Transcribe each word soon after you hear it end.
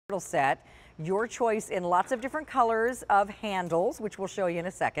Spurtle set. Your choice in lots of different colors of handles, which we'll show you in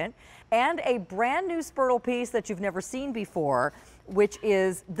a second, and a brand new Spurtle piece that you've never seen before, which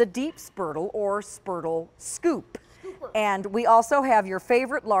is the deep Spurtle or Spurtle scoop. And we also have your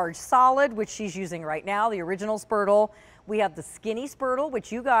favorite large solid, which she's using right now, the original Spurtle. We have the skinny Spurtle,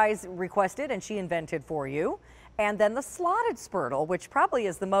 which you guys requested and she invented for you. And then the slotted Spurtle, which probably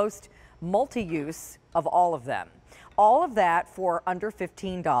is the most multi-use of all of them. All of that for under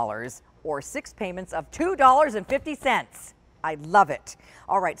 $15 or 6 payments of $2.50. I love it.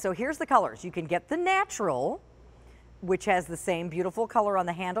 All right, so here's the colors. You can get the natural, which has the same beautiful color on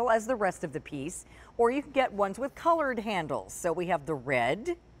the handle as the rest of the piece, or you can get ones with colored handles. So we have the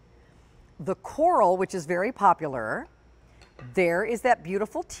red, the coral, which is very popular. There is that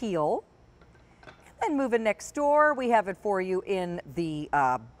beautiful teal. And moving next door, we have it for you in the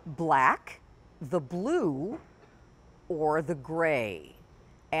black, the blue, or the gray.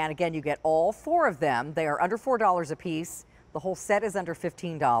 And again, you get all 4 of them. They are under $4 a piece. The whole set is under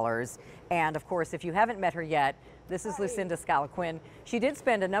 $15. And of course, if you haven't met her yet, this is Lucinda Scala-Quinn. She did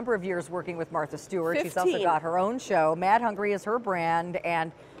spend a number of years working with Martha Stewart. 15. She's also got her own show. Mad Hungry is her brand,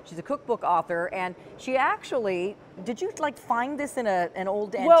 and she's a cookbook author. And she actually, did you like find this in an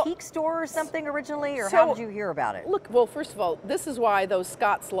old antique store or something originally, or how did you hear about it? Look, well, first of all, this is why those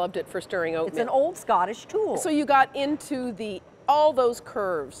Scots loved it for stirring oatmeal. It's an old Scottish tool. So you got into all those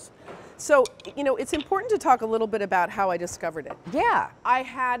curves. So, you know, it's important to talk a little bit about how I discovered it. Yeah.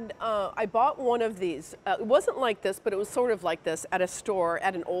 I bought one of these. It wasn't like this, but it was sort of like this at a store,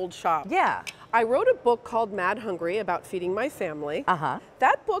 at an old shop. Yeah. I wrote a book called Mad Hungry about feeding my family.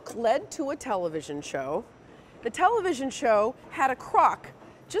 That book led to a television show. The television show had a crock,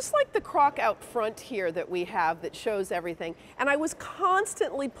 just like the crock out front here that we have that shows everything. And I was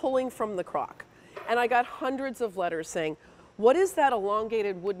constantly pulling from the crock. And I got hundreds of letters saying, what is that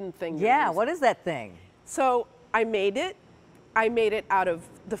elongated wooden thing? Yeah, what is that thing? So I made it. I made it out of,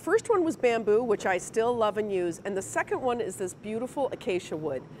 the first one was bamboo, which I still love and use, and the second one is this beautiful acacia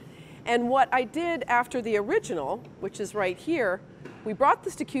wood. And what I did after the original, which is right here, we brought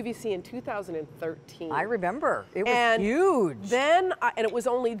this to QVC in 2013. I remember. It was huge. Then, and it was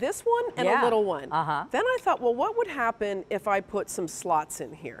only this one and a little one. Then I thought, well, what would happen if I put some slots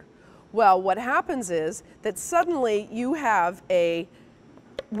in here? Well, what happens is that suddenly you have a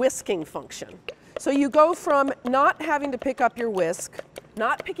whisking function. So you go from not having to pick up your whisk,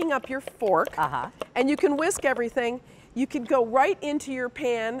 not picking up your fork, and you can whisk everything. You can go right into your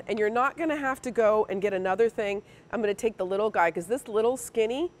pan, and you're not going to have to go and get another thing. I'm going to take the little guy, because this little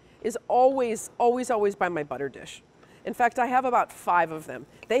skinny is always, always, always by my butter dish. In fact, I have about 5 of them.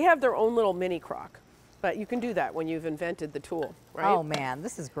 They have their own little mini crock. But you can do that when you've invented the tool, right? Oh man,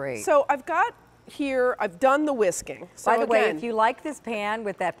 this is great. So I've got here, I've done the whisking. So by the way, if you like this pan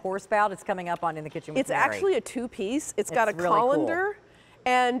with that pour spout, it's coming up on In the Kitchen with Mary. It's actually a 2-piece. It's got a colander,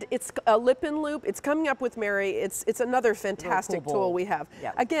 and it's a lip and loop. It's coming up with Mary. It's another fantastic tool we have.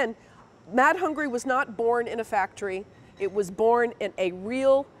 Again, Mad Hungry was not born in a factory. It was born in a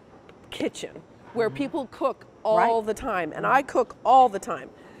real kitchen where people cook all the time, and I cook all the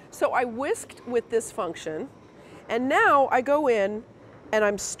time. So I whisked with this function, and now I go in and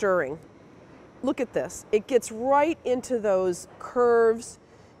I'm stirring. Look at this. It gets right into those curves.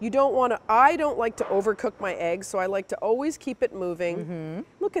 You don't want to, I don't like to overcook my eggs, so I like to always keep it moving.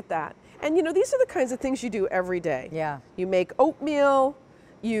 Look at that. And you know, these are the kinds of things you do every day. Yeah. You make oatmeal,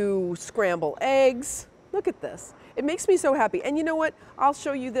 you scramble eggs. Look at this. It makes me so happy. And you know what? I'll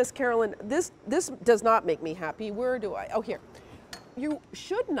show you this, Carolyn. This does not make me happy. Where do I? Oh, here. You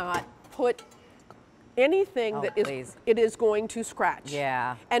should not put anything that is going to scratch.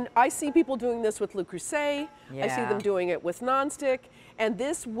 Yeah. And I see people doing this with Le Creuset. I see them doing it with nonstick. And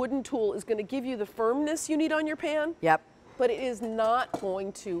this wooden tool is going to give you the firmness you need on your pan. Yep. But it is not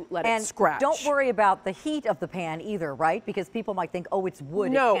going to let it scratch. Don't worry about the heat of the pan either, right? Because people might think, oh, it's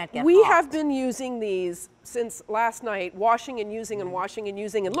wood, no, it can't get we hot. have been using these since last night, washing and using and washing and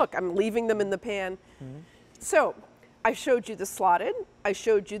using. And look, I'm leaving them in the pan. So I showed you the slotted. I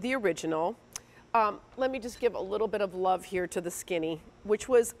showed you the original. Let me just give a little bit of love here to the skinny, which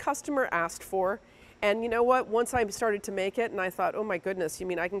was customer asked for. And you know what? Once I started to make it, and I thought, oh my goodness, you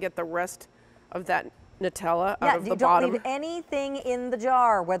mean I can get the rest of that Nutella out of the bottom? You don't leave anything in the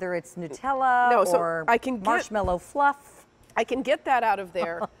jar, whether it's Nutella or marshmallow fluff. I can get that out of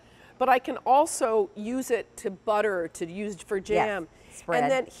there, but I can also use it to butter, to use for jam. Spread.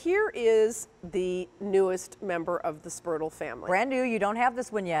 And then here is the newest member of the Spurtle family. Brand new, you don't have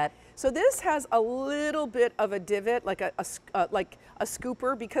this one yet. So this has a little bit of a divot, like a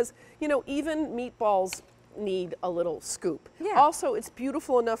scooper, because you know even meatballs need a little scoop. Yeah. Also, it's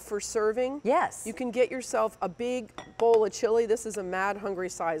beautiful enough for serving. Yes. You can get yourself a big bowl of chili. This is a Mad Hungry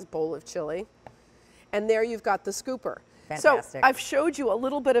size bowl of chili. And there you've got the scooper. Fantastic. So I've showed you a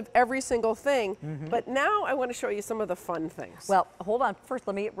little bit of every single thing, but now I want to show you some of the fun things. Well, hold on. First,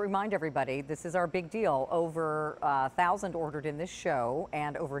 let me remind everybody, this is our big deal. Over 1,000 ordered in this show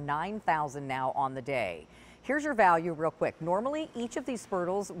and over 9,000 now on the day. Here's your value real quick. Normally, each of these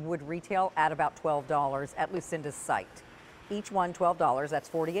Spurtles would retail at about $12 at Lucinda's site. Each one $12, that's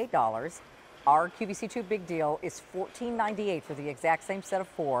 $48. Our QVC 2 big deal is $14.98 for the exact same set of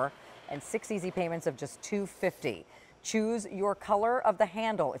 4 and 6 easy payments of just $2.50. Choose your color of the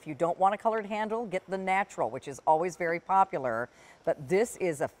handle. If you don't want a colored handle, get the natural, which is always very popular. But this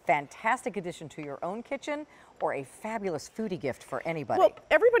is a fantastic addition to your own kitchen or a fabulous foodie gift for anybody. Well,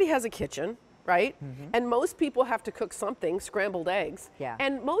 everybody has a kitchen, right? And most people have to cook something, scrambled eggs. Yeah.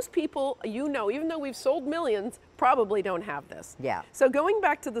 And most people, you know, even though we've sold millions, probably don't have this. Yeah. So going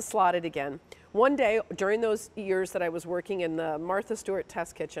back to the slotted again, one day during those years that I was working in the Martha Stewart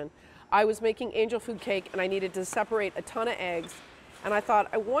test kitchen, I was making angel food cake and I needed to separate a ton of eggs. And I thought,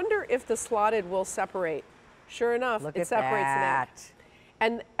 I wonder if the slotted will separate. Sure enough, it separates an egg.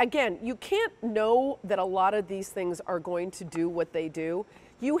 And again, you can't know that a lot of these things are going to do what they do.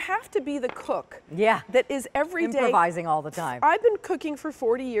 You have to be the cook. Yeah. That is every day. Improvising all the time. I've been cooking for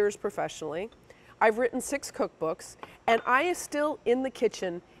 40 years professionally. I've written 6 cookbooks, and I am still in the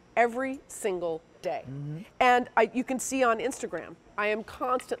kitchen every single day. And you can see on Instagram, I am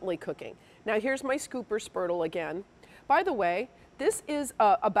constantly cooking. Now here's my scooper Spurtle again. By the way, this is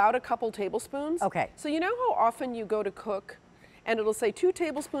about a couple tablespoons. Okay. So you know how often you go to cook and it'll say 2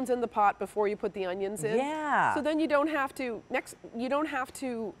 tablespoons in the pot before you put the onions in? Yeah. So then you don't have to,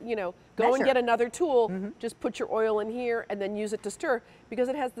 you know, go Measure. and get another tool, just put your oil in here and then use it to stir, because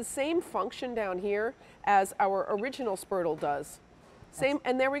it has the same function down here as our original Spurtle does. Same,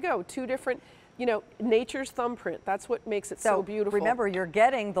 and there we go, 2 different, you know, nature's thumbprint. That's what makes it so beautiful. Remember, you're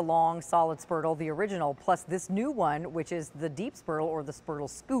getting the long solid Spurtle, the original, plus this new one, which is the deep Spurtle or the Spurtle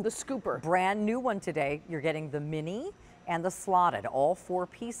Scoop. The scooper. Brand new one today. You're getting the mini and the slotted, all 4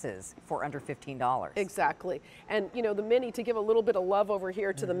 pieces for under $15. Exactly. And you know, the mini, to give a little bit of love over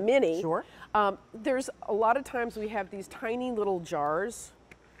here to the mini, Sure. There's a lot of times we have these tiny little jars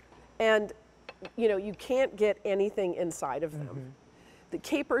and you know, you can't get anything inside of them. The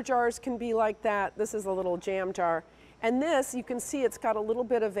caper jars can be like that. This is a little jam jar. And this, you can see it's got a little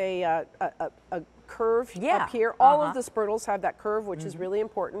bit of a curve up here. All of the Spurtles have that curve, which is really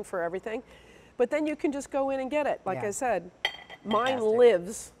important for everything. But then you can just go in and get it. Like I said, mine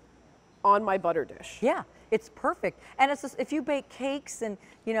lives on my butter dish. Yeah, it's perfect. And it's just, if you bake cakes and,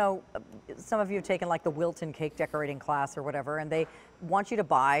 you know, some of you have taken like the Wilton cake decorating class or whatever, and they want you to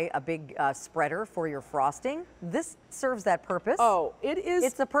buy a big spreader for your frosting. This serves that purpose. Oh, it is.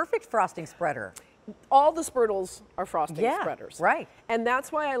 It's a perfect frosting spreader. All the Spurtles are frosting spreaders. Right. And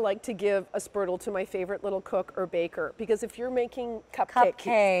that's why I like to give a Spurtle to my favorite little cook or baker, because if you're making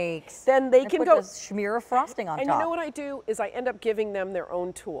cupcakes, then they can go smear of frosting on top. And you know what I do is I end up giving them their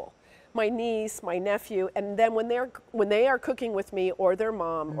own tool. My niece, my nephew, and then when they are cooking with me or their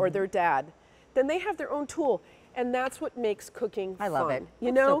mom or their dad, then they have their own tool. And that's what makes cooking fun. I love it.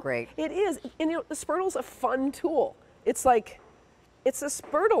 You know, so great. It is. And you know, the Spurtle's a fun tool. It's like, it's a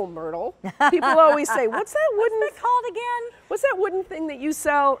Spurtle Myrtle. People always say, what's that wooden? What's that called again? What's that wooden thing that you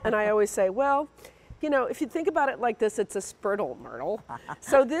sell? And I always say, well, you know, if you think about it like this, it's a Spurtle Myrtle.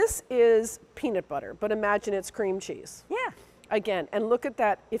 So this is peanut butter, but imagine it's cream cheese. Yeah. Again, and look at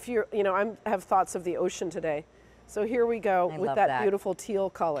that. If you're, you know, I have thoughts of the ocean today. So here we go with that beautiful teal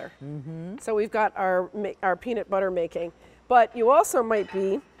color. So we've got our peanut butter making, but you also might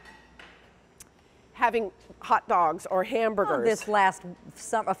be having hot dogs or hamburgers. This last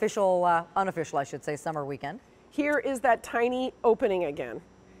unofficial, I should say, summer weekend. Here is that tiny opening again.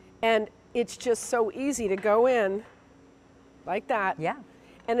 And it's just so easy to go in like that. Yeah.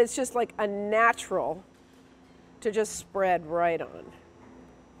 And it's just like a natural to just spread right on.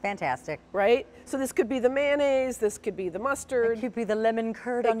 Fantastic. Right? So this could be the mayonnaise, this could be the mustard. It could be the lemon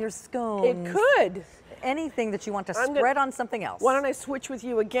curd on your scones. It could. Anything that you want to spread on something else. Why don't I switch with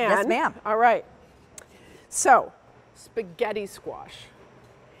you again? Yes, ma'am. All right. So, spaghetti squash.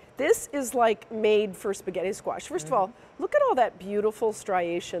 This is like made for spaghetti squash. First of all, look at all that beautiful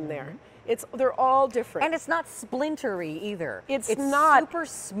striation there. They're all different. And it's not splintery either. It's not super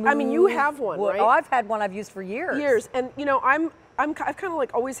smooth. I mean, you have one, right? Oh, I've had one I've used for years. And you know, I've kind of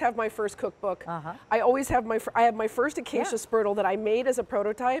like always have my first cookbook. I always have I have my first Acacia Spurtle that I made as a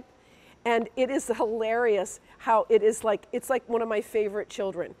prototype, And it is hilarious how it is like, it's like one of my favorite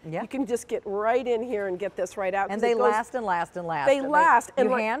children. Yeah. You can just get right in here and get this right out. And they last and last and last. They last. And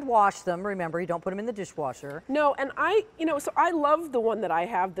you hand wash them, remember, you don't put them in the dishwasher. No, and so I love the one that I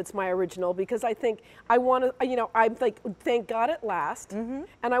have that's my original, because I think I want to, I'm like, thank God it lasts, and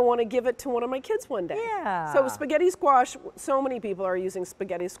I want to give it to one of my kids one day. Yeah. So spaghetti squash, so many people are using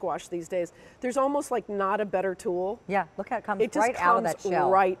spaghetti squash these days. There's almost like not a better tool. Yeah, look how it comes It just right out of that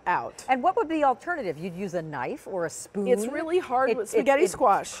shell. right out. And what would be the alternative? You'd use a knife or a spoon? It's really hard with spaghetti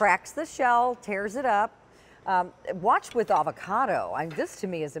squash. It cracks the shell, tears it up. Watch with avocado. This to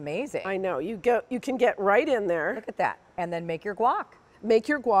me is amazing. I know. You can get right in there. Look at that. And then make your guac. Make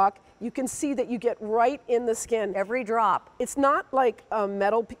your guac. You can see that you get right in the skin. Every drop. It's not like a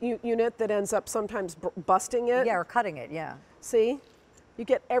metal unit that ends up sometimes busting it. Yeah, or cutting it, yeah. See? You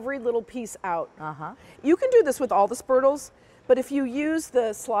get every little piece out. You can do this with all the Spurtles, but if you use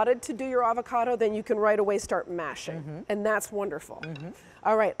the slotted to do your avocado, then you can right away start mashing, and that's wonderful.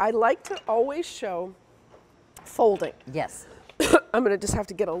 All right, I like to always show folding. Yes. I'm going to just have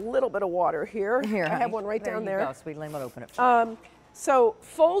to get a little bit of water here. Here, I have one right down there. There you go, sweet lemon, open it for you. So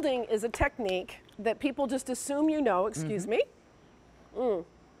folding is a technique that people just assume you know, excuse me,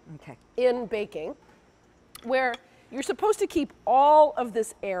 Okay. in baking, where you're supposed to keep all of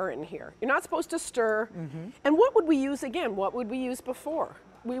this air in here. You're not supposed to stir. And what would we use again? What would we use before?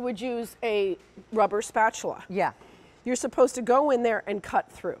 We would use a rubber spatula. Yeah. You're supposed to go in there and cut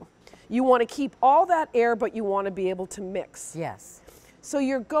through. You want to keep all that air, but you want to be able to mix. Yes. So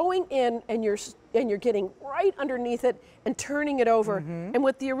you're going in and you're getting right underneath it and turning it over. And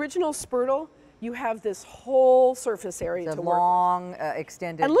with the original Spurtle, you have this whole surface area to work with. Long,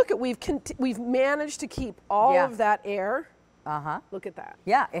 extended. And look at, we've managed to keep all of that air. Look at that.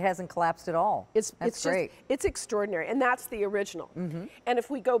 Yeah, it hasn't collapsed at all. It's great. It's extraordinary, and that's the original. And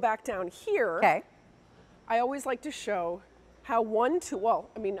if we go back down here, Okay. I always like to show how one tool, well,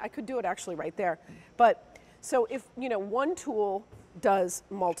 I mean, I could do it actually right there, but so if, one tool does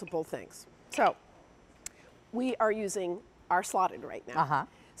multiple things. So we are using our slotted right now.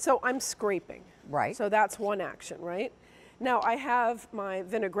 So I'm scraping. Right. So that's one action, right? Now I have my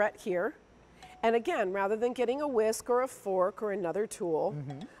vinaigrette here. And again, rather than getting a whisk or a fork or another tool,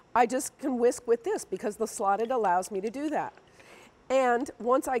 I just can whisk with this because the slotted allows me to do that. And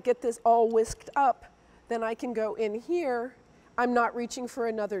once I get this all whisked up, then I can go in here. I'm not reaching for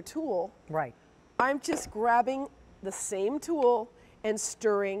another tool. Right. I'm just grabbing the same tool and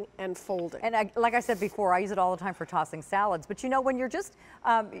stirring and folding. And like I said before, I use it all the time for tossing salads. But when you're just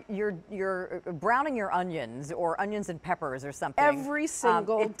you're browning your onions or onions and peppers or something every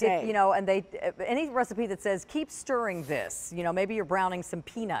single day, and any recipe that says keep stirring this, maybe you're browning some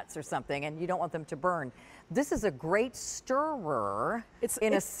peanuts or something and you don't want them to burn. This is a great stirrer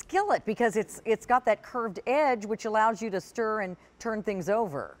in a skillet because it's got that curved edge which allows you to stir and turn things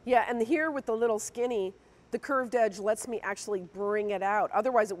over. Yeah, and here with the little skinny, the curved edge lets me actually bring it out.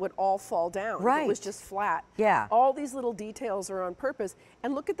 Otherwise, it would all fall down. Right. If it was just flat. Yeah. All these little details are on purpose.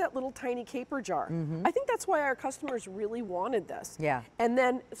 And look at that little tiny caper jar. I think that's why our customers really wanted this. Yeah. And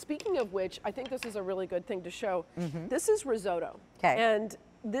then, speaking of which, I think this is a really good thing to show. This is risotto. Okay. And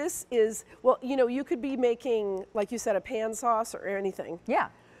this is, well, you could be making, like you said, a pan sauce or anything. Yeah.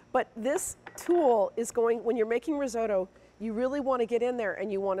 But this tool is when you're making risotto, you really want to get in there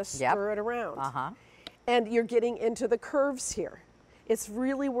and you want to stir it around. And you're getting into the curves here. It's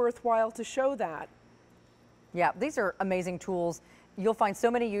really worthwhile to show that. Yeah, these are amazing tools. You'll find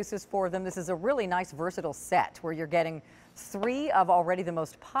so many uses for them. This is a really nice versatile set where you're getting 3 of already the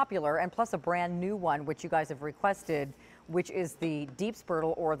most popular and plus a brand new one, which you guys have requested, which is the Deep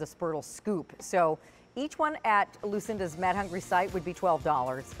Spurtle or the Spurtle Scoop. So each one at Lucinda's Mad Hungry site would be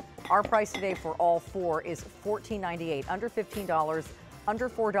 $12. Our price today for all 4 is $14.98, under $15. Under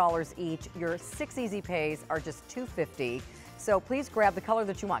 $4 each. Your 6 easy pays are just $2.50. So please grab the color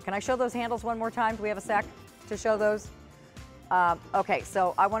that you want. Can I show those handles one more time? Do we have a sec to show those? Okay,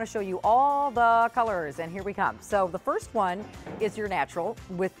 so I want to show you all the colors, and here we come. So the first one is your natural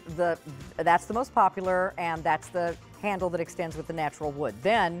with that's the most popular, and that's the handle that extends with the natural wood.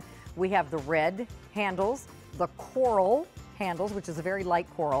 Then we have the red handles, the coral handles, which is a very light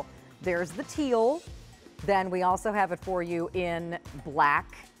coral. There's the teal. Then we also have it for you in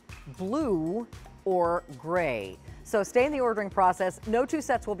black, blue, or gray. So stay in the ordering process. No 2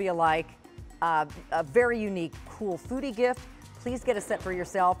 sets will be alike. A very unique, cool foodie gift. Please get a set for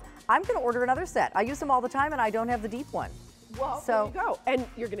yourself. I'm going to order another set. I use them all the time, and I don't have the deep one. Well, there you go. And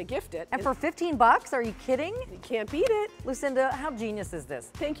you're going to gift it. And for $15, are you kidding? You can't beat it. Lucinda, how genius is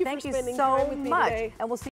this? Thank you for spending time with me today. And we'll see